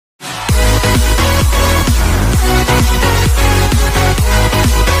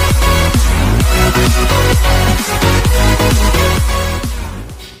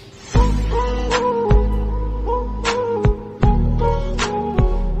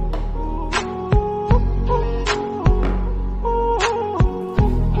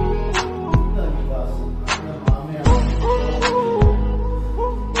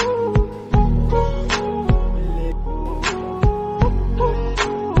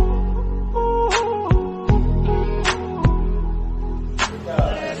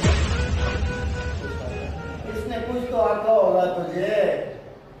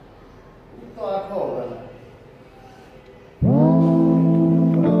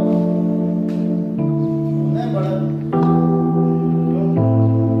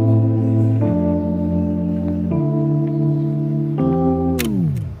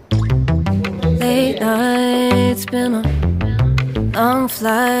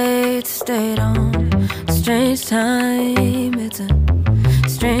lights stayed on. Strange time, it's a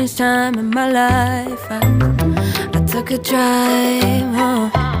strange time in my life. I took a drive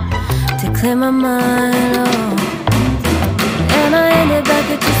home to clear my mind, and I ended back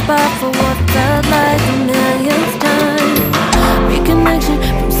at your spot for what felt like a millionth time. Reconnection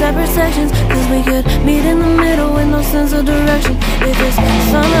from separate sections, cause we could meet in the middle with no sense of direction. If it's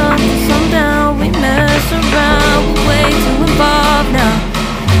sun up or sun down, we mess around, we're way too involved now.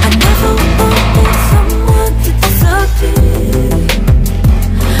 I never wanted someone to disappear,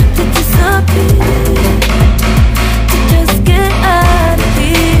 to disappear, to just get out of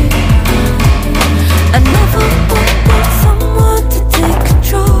here. I never wanted someone to take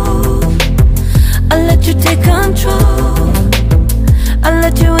control. I let you take control, I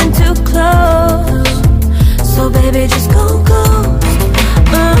let you in too close. So baby, just go.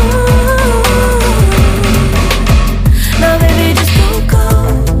 Now baby, just go.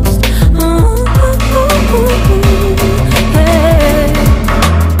 Hey.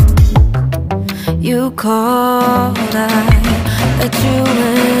 You called, I let you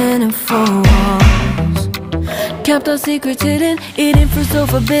in and for walls. Kept our secrets hidden, eating fruit so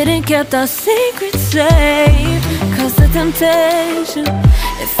forbidden. Kept our secrets safe, cause the temptation,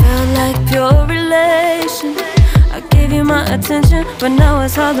 it felt like pure relation. I gave you my attention, but now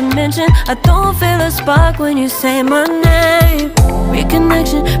it's hard to mention. I don't feel a spark when you say my name.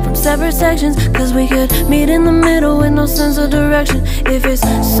 Reconnection from separate sections, cause we could meet in the middle with no sense of direction. If it's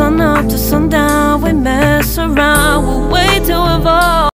sun up to sundown, we mess around, we're way too evolved.